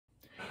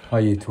Hi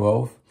Year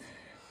 12.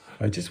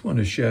 I just want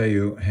to show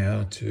you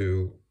how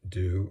to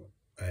do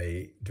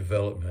a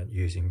development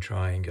using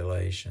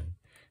triangulation.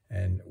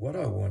 And what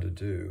I want to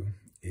do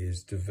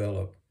is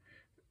develop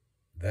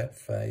that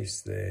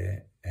face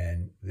there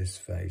and this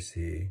face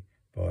here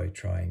by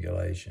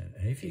triangulation.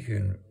 And if you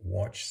can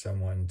watch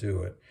someone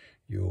do it,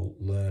 you'll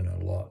learn a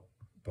lot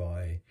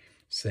by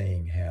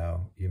seeing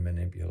how you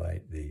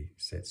manipulate the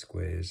set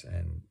squares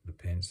and the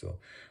pencil.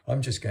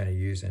 I'm just going to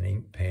use an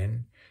ink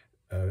pen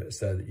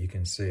so that you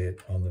can see it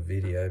on the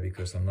video,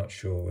 because I'm not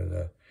sure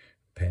whether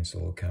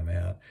pencil will come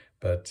out.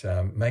 But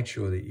make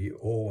sure that you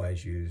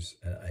always use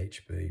an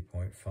HB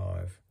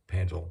 0.5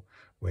 pencil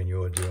when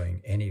you're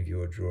doing any of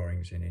your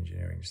drawings in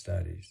engineering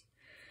studies.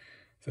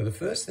 So the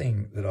first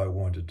thing that I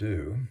want to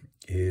do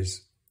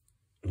is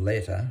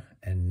letter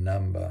and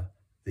number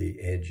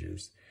the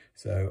edges.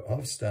 So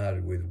I've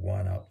started with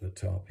 1 up the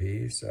top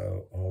here,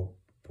 so I'll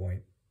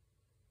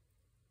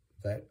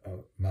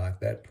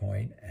mark that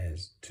point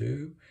as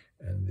 2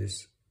 and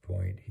this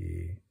point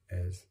here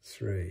as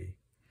 3.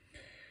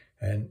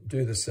 And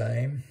do the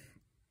same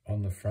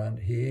on the front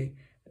here,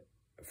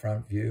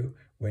 front view.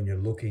 When you're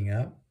looking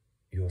up,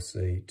 you'll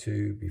see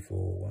 2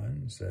 before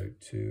 1, so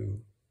 2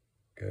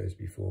 goes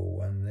before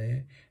 1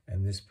 there,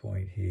 and this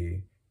point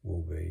here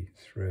will be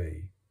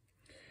 3.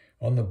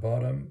 On the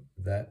bottom,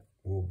 that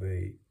will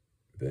be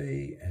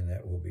B and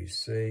that will be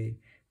C.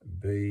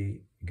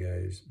 B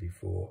goes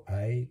before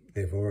A.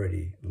 They've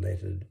already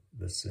lettered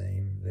the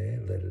seam there,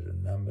 lettered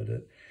and numbered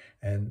it,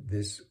 and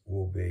this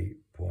will be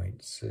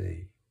point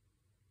C.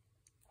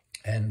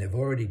 And they've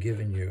already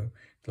given you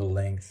the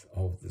length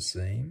of the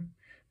seam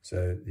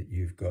so that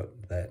you've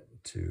got that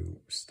to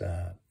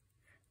start.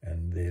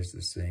 And there's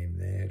the seam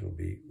there, it'll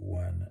be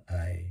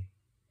 1A.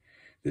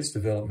 This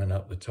development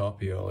up the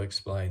top here, I'll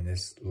explain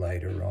this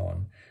later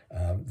on.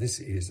 This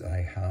is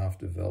a half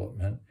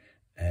development,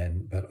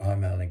 but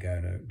I'm only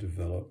going to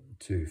develop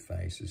 2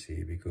 faces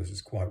here because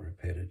it's quite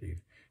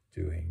repetitive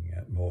doing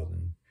more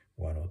than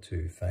 1 or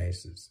 2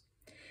 faces.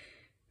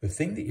 The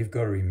thing that you've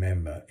got to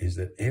remember is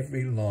that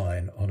every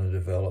line on a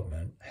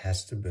development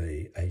has to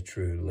be a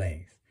true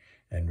length.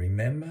 And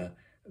remember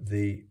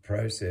the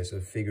process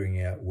of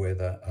figuring out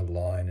whether a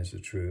line is a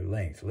true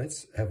length.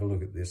 Let's have a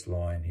look at this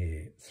line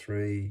here,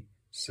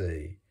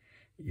 3C.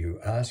 You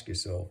ask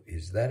yourself,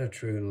 is that a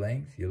true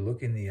length? You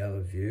look in the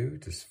other view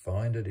to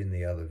find it in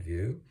the other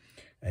view,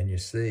 and you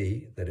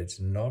see that it's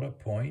not a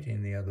point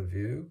in the other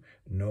view,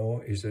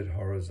 nor is it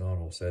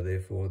horizontal, so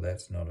therefore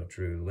that's not a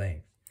true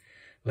length.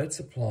 Let's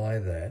apply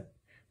that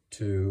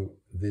to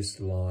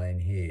this line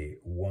here,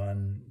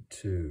 1,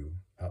 2,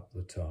 up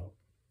the top.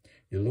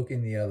 You look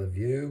in the other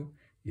view,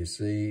 you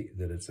see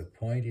that it's a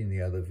point in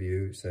the other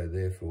view, so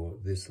therefore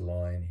this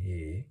line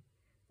here,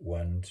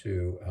 1,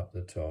 2, up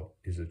the top,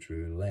 is a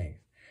true length.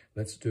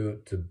 Let's do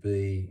it to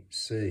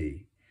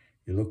BC.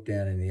 You look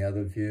down in the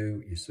other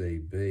view, you see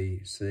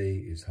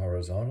BC is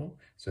horizontal,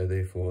 so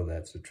therefore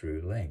that's a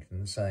true length.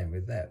 And the same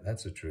with that.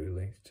 That's a true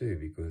length too,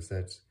 because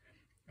that's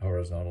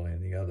horizontal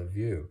in the other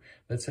view.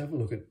 Let's have a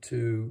look at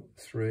 2,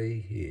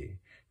 3 here.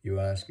 You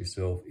ask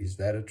yourself, is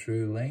that a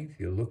true length?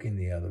 You look in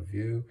the other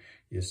view,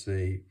 you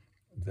see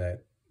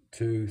that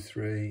 2,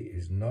 3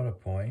 is not a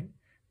point,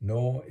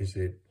 nor is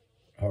it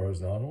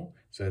horizontal,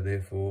 so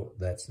therefore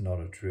that's not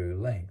a true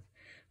length.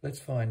 Let's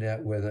find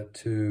out whether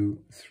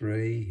 2,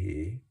 3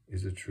 here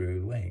is a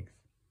true length.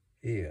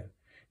 Here,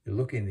 you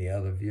look in the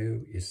other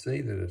view, you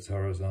see that it's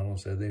horizontal,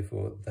 so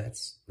therefore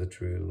that's the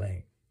true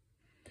length.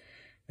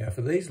 Now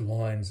for these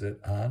lines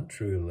that aren't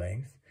true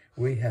length,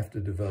 we have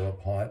to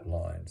develop height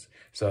lines.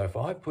 So if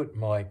I put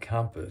my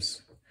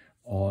compass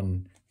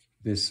on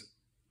this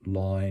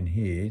line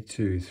here,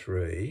 2,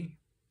 3,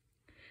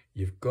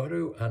 you've got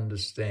to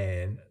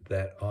understand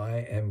that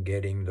I am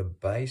getting the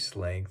base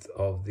length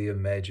of the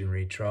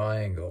imaginary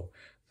triangle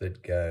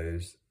that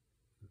goes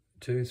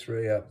 2,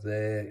 3 up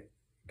there,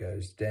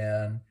 goes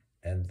down,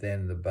 and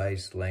then the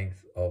base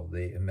length of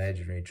the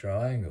imaginary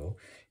triangle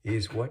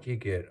is what you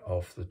get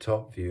off the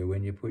top view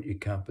when you put your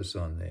compass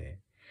on there.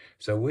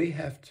 So we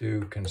have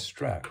to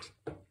construct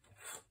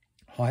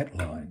height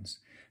lines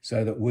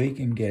so that we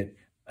can get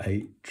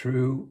a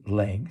true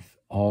length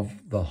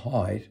of the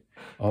height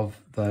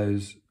of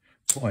those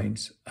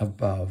points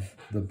above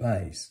the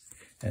base.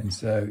 And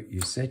so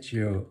you set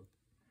your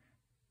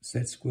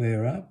set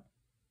square up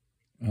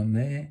on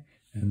there,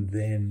 and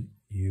then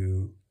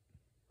you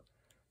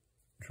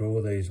draw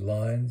these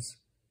lines.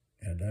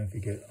 And don't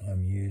forget,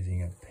 I'm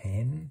using a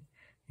pen.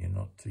 You're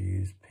not to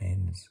use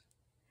pens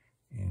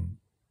in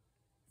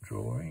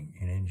drawing,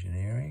 in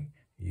engineering.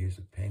 Use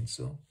a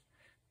pencil.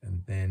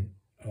 And then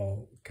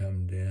I'll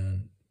come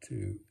down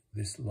to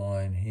this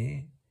line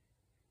here,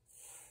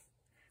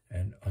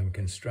 and I'm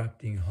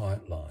constructing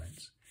height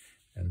lines,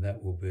 and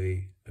that will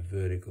be a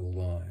vertical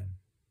line.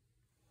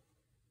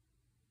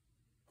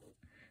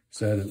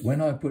 So that when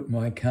I put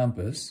my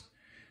compass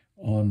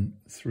on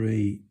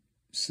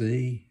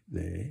 3C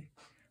there,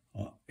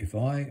 if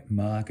I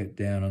mark it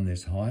down on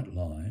this height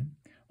line,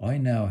 I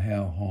know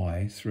how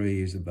high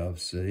 3 is above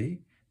C.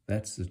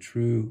 That's the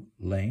true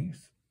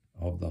length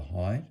of the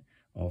height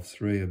of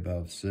 3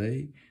 above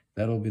C.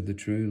 That'll be the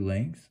true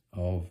length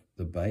of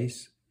the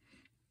base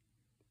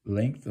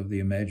length of the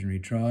imaginary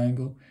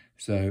triangle.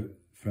 So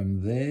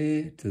from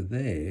there to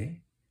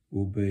there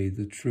will be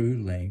the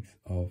true length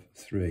of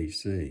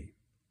 3C.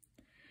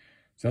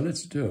 So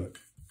let's do it.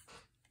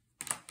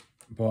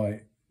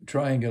 By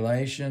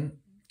triangulation,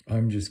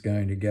 I'm just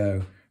going to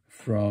go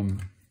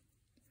from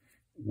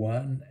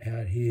 1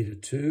 out here to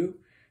 2,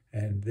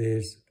 and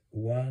there's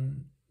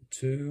 1,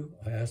 2.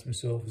 I ask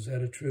myself, is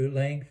that a true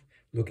length?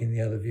 Look in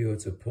the other view,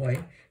 it's a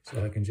point,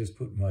 so I can just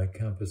put my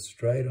compass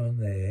straight on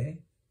there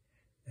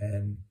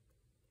and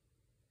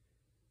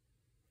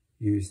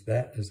use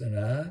that as an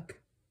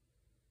arc,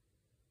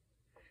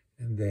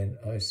 and then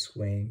I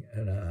swing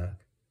an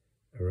arc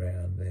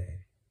around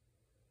there.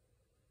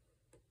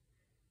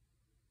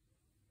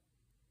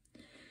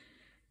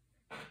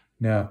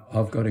 Now,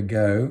 I've got to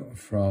go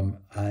from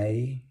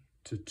A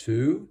to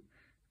 2,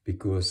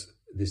 because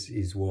this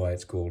is why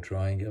it's called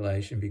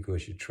triangulation,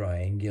 because you're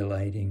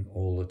triangulating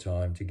all the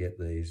time to get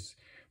these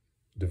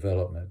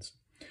developments.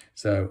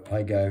 So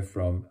I go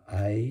from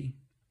A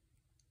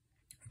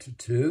to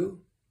 2,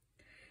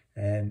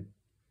 and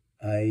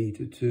A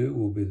to 2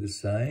 will be the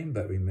same,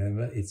 but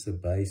remember, it's a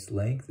base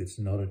length. It's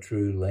not a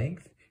true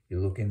length. You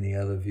look in the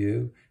other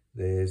view,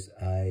 there's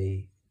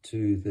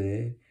A2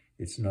 there.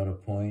 It's not a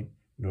point,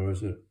 nor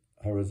is it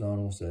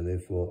horizontal, so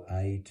therefore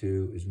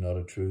A2 is not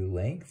a true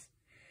length.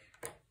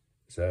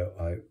 So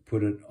I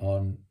put it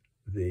on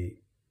the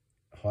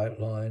height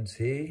lines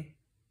here,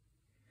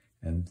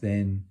 and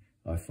then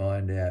I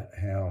find out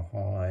how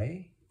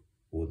high,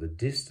 or the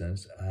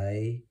distance,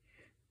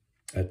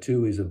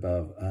 A2 is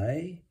above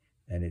A,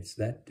 and it's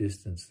that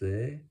distance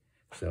there.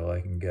 So I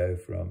can go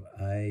from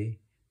A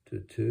to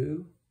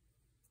 2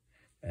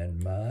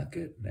 and mark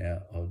it.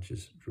 Now I'll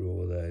just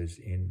draw those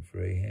in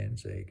freehand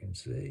so you can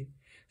see.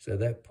 So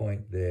that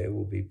point there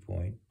will be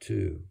point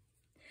 2.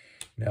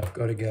 Now I've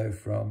got to go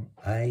from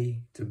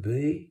A to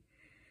B.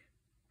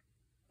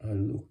 I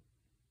look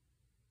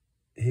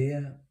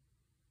here,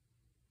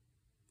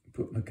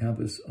 put my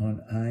compass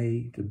on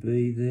A to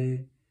B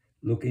there,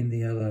 look in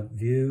the other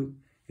view,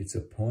 it's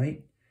a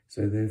point,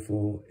 so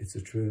therefore it's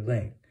a true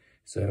length.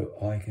 So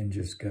I can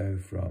just go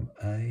from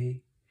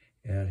A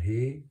out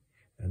here,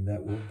 and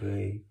that will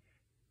be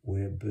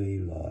where B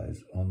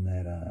lies on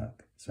that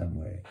arc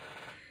somewhere.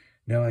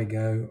 Now I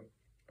go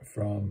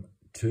from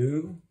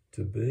 2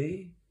 to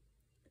B.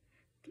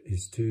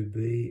 Is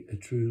 2B a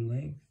true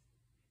length?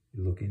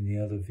 You look in the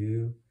other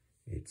view,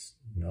 it's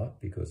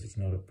not, because it's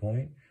not a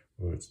point,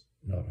 or it's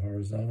not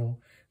horizontal.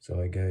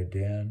 So I go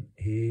down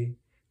here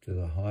to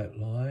the height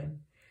line,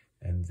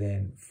 and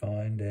then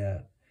find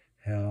out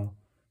how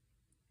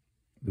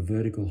the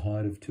vertical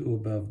height of 2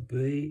 above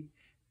B,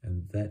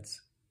 and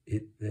that's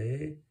it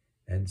there.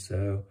 And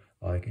so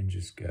I can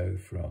just go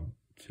from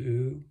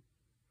 2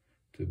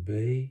 to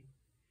B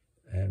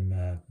and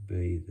mark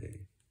B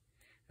there.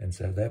 And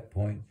so that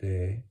point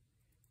there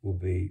will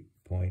be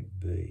point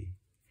B.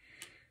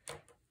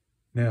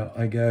 Now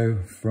I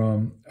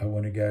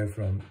want to go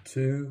from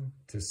 2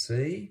 to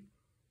C,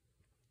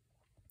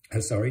 2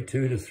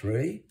 to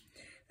 3.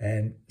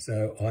 And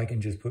so I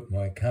can just put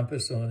my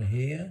compass on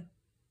here,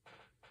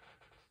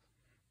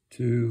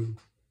 2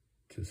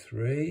 to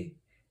 3,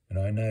 and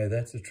I know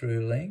that's a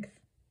true length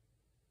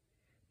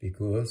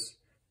because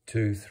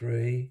 2,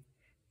 3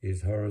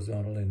 is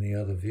horizontal in the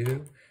other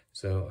view.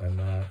 So I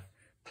mark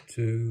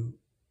 2,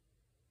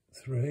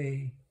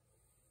 3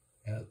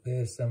 out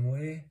there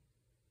somewhere.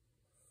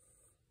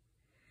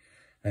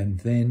 And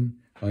then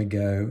I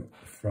go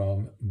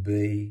from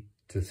B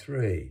to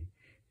 3.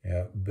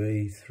 Now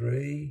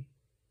B3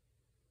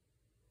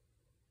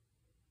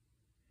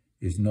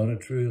 is not a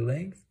true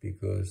length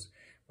because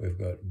we've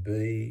got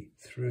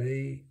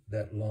B3,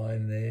 that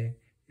line there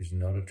is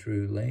not a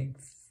true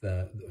length.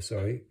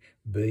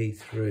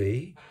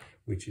 B3,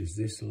 which is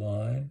this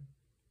line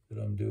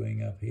that I'm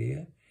doing up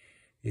here,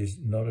 is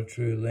not a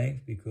true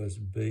length because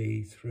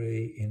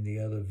B3 in the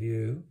other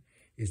view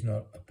is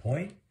not a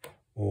point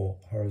or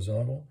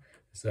horizontal.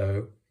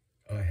 So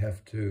I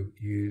have to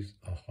use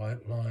a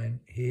height line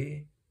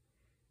here,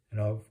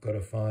 and I've got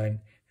to find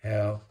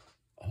how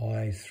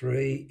high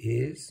 3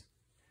 is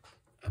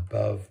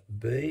above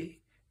B,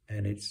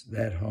 and it's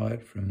that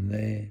height from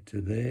there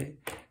to there.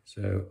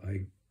 So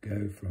I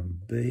go from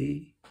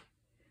B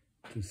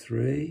to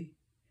 3.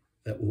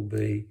 That will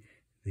be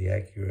the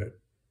accurate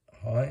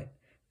height,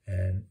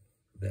 and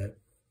that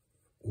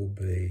will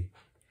be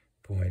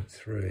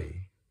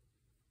 0.3.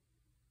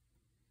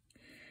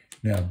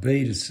 Now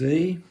B to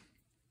C,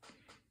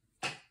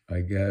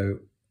 I go,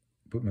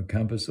 put my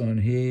compass on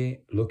here,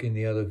 look in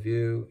the other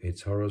view,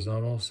 it's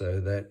horizontal, so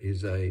that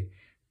is a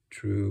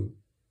true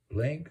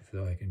length.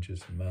 So I can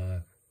just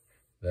mark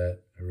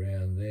that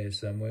around there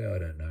somewhere. I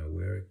don't know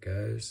where it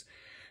goes.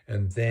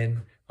 And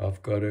then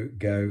I've got to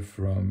go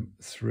from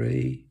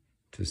 3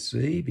 to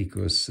C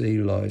because C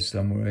lies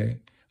somewhere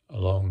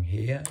along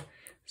here.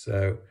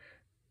 So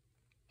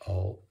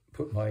I'll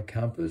put my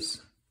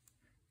compass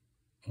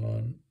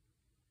on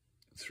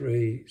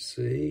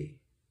 3C,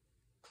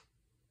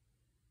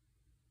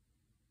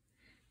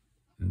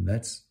 and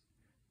that's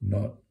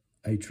not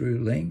a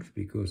true length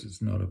because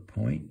it's not a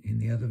point in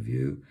the other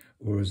view,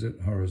 or is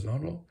it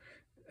horizontal?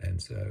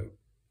 And so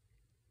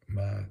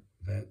mark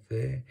that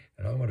there,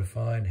 and I want to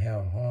find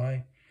how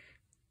high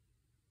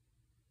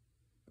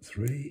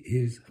 3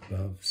 is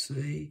above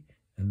C,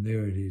 and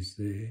there it is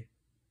there,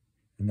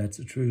 and that's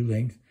the true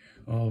length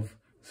of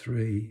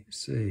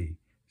 3C.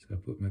 So I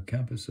put my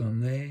compass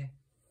on there,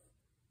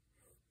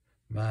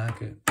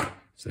 mark it,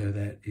 so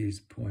that is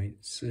point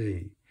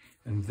C.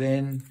 And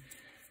then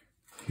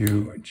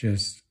you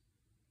just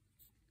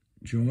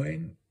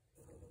join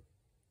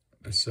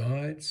the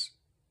sides.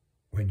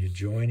 When you're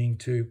joining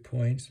 2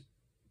 points,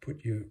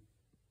 put your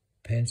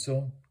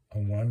pencil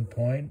on one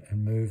point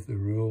and move the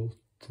rule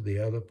to the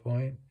other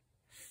point.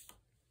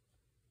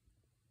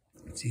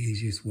 It's the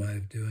easiest way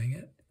of doing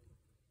it.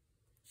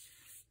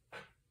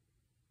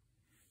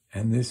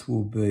 And this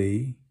will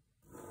be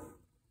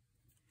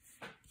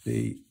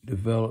the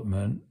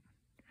development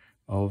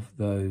of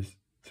those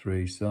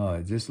 3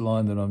 sides. This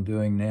line that I'm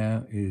doing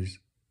now is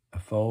a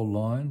fold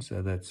line,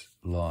 so that's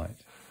light.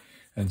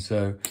 And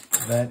so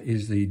that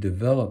is the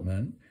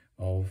development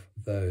of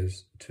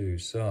those 2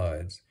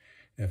 sides.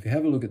 Now, if you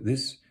have a look at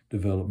this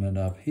development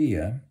up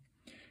here,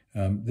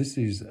 this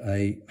is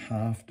a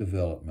half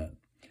development.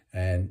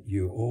 And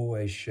you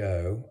always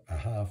show a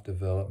half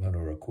development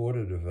or a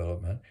quarter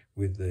development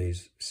with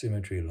these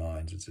symmetry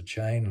lines. It's a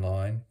chain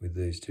line with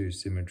these 2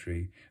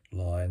 symmetry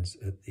lines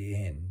at the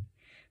end.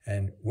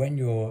 And when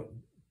you're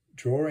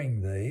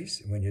drawing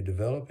these, when you're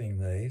developing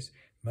these,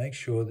 make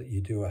sure that you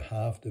do a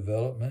half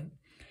development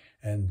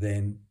and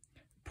then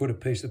put a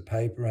piece of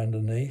paper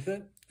underneath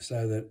it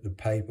so that the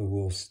paper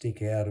will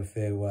stick out a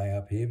fair way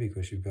up here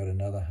because you've got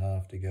another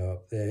half to go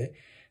up there.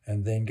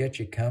 And then get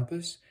your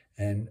compass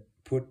and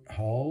put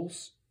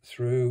holes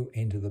through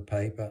into the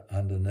paper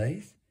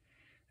underneath,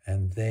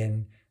 and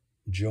then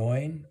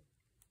join,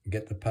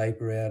 get the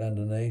paper out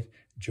underneath,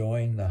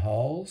 join the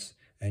holes,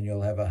 and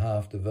you'll have a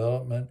half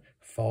development,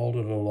 fold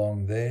it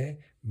along there,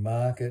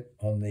 mark it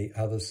on the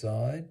other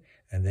side,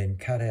 and then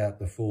cut out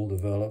the full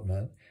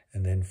development,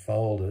 and then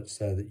fold it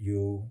so that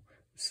you'll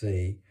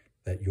see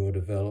that your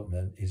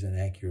development is an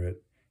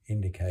accurate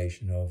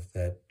indication of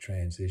that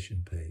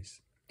transition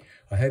piece.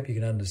 I hope you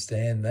can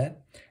understand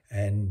that,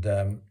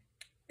 and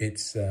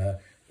it's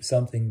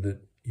something that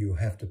you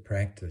have to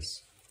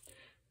practice.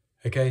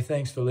 Okay,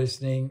 thanks for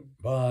listening.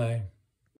 Bye.